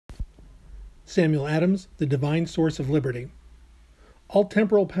Samuel Adams, The Divine Source of Liberty. All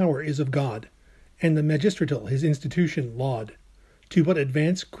temporal power is of God, and the magistratal his institution laud. To but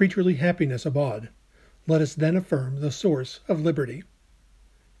advance creaturely happiness abroad, let us then affirm the source of liberty.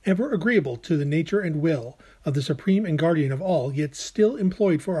 Ever agreeable to the nature and will of the supreme and guardian of all, yet still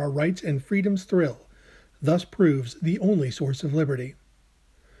employed for our rights and freedom's thrill, thus proves the only source of liberty.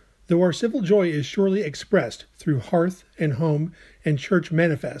 Though our civil joy is surely expressed through hearth and home and church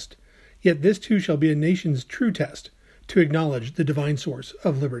manifest, yet this too shall be a nation's true test, to acknowledge the divine source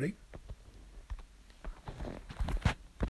of liberty.